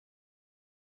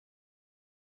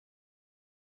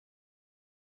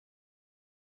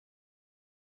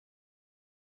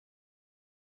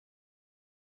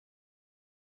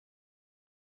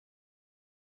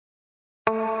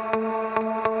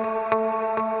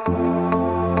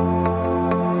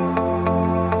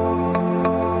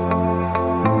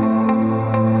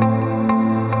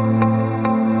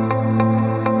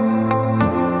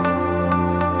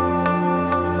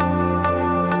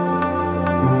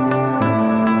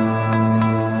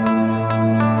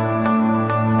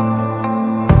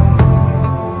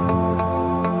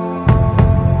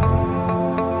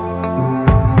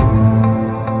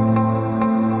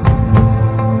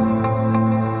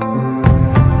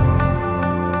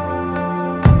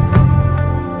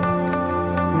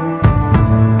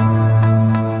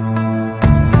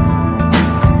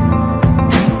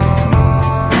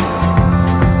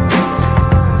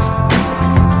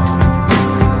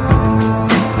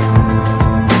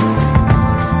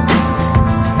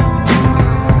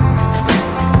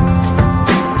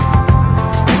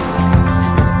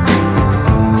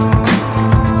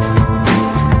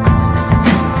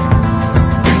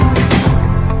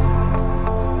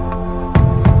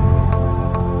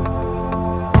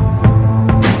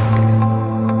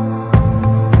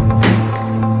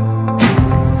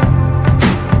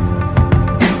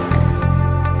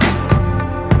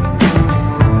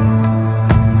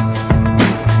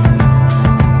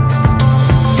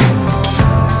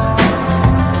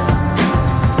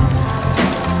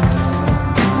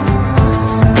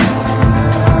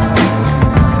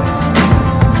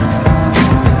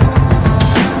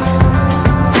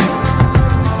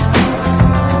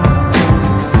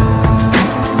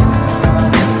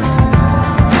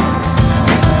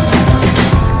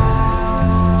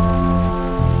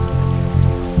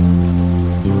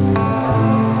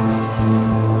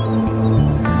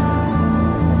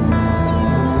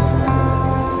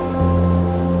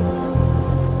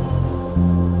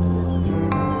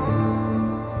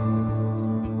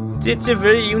it's a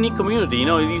very unique community. You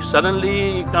know, if you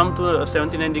suddenly come to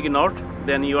 79 degree north,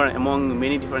 then you are among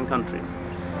many different countries.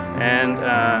 And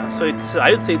so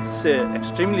I would say it's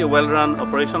extremely well-run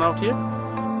operation out here.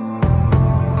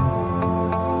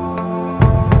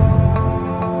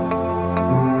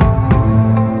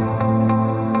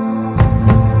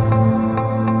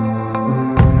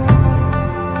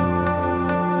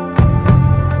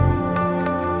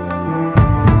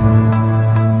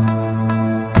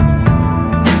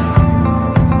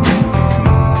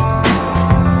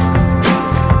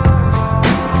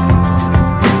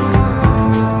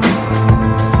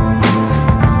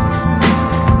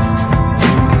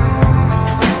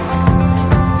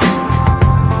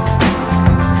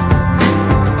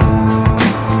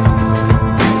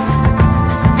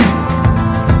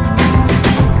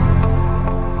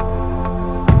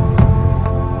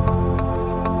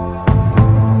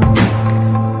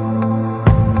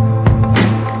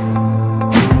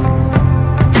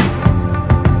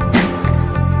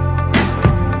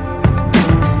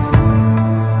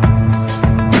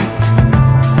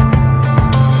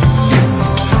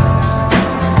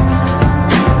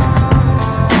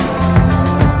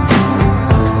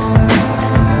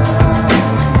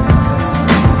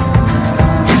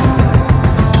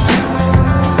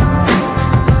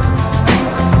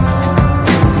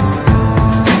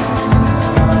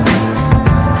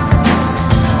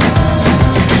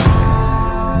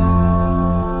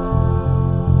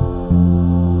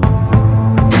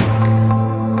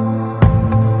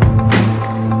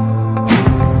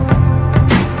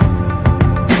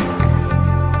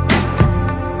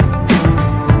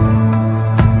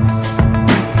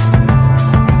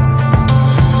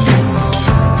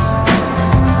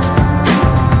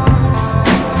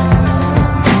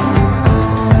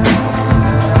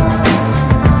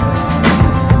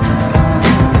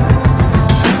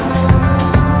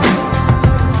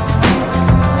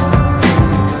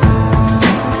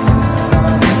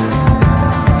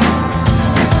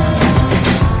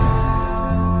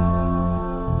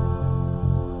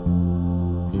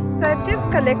 I've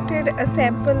just collected a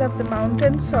sample of the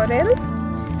mountain sorrel.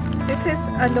 This is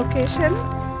a location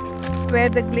where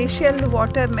the glacial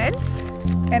water melts,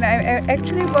 and I'm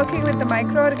actually working with the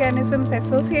microorganisms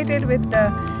associated with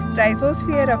the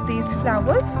rhizosphere of these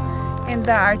flowers in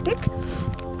the Arctic,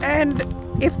 and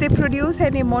if they produce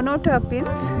any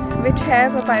monoterpenes which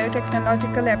have a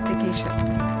biotechnological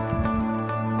application.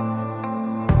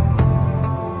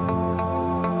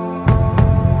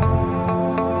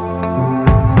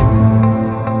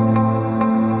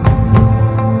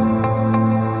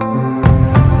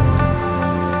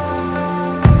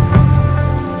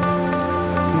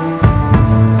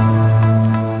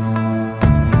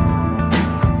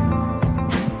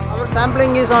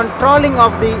 Sampling is on trawling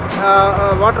of the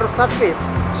water surface.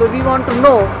 So we want to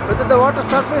know whether the water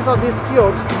surface of these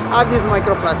fjords are these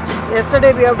microplastics.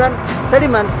 Yesterday we have done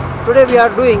sediments. Today we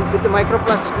are doing with the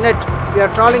microplastic net. We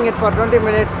are trawling it for 20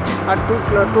 minutes at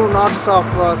 2 knots of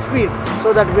speed,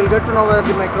 so that we'll get to know whether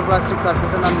the microplastics are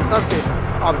present on the surface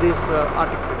of this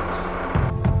article.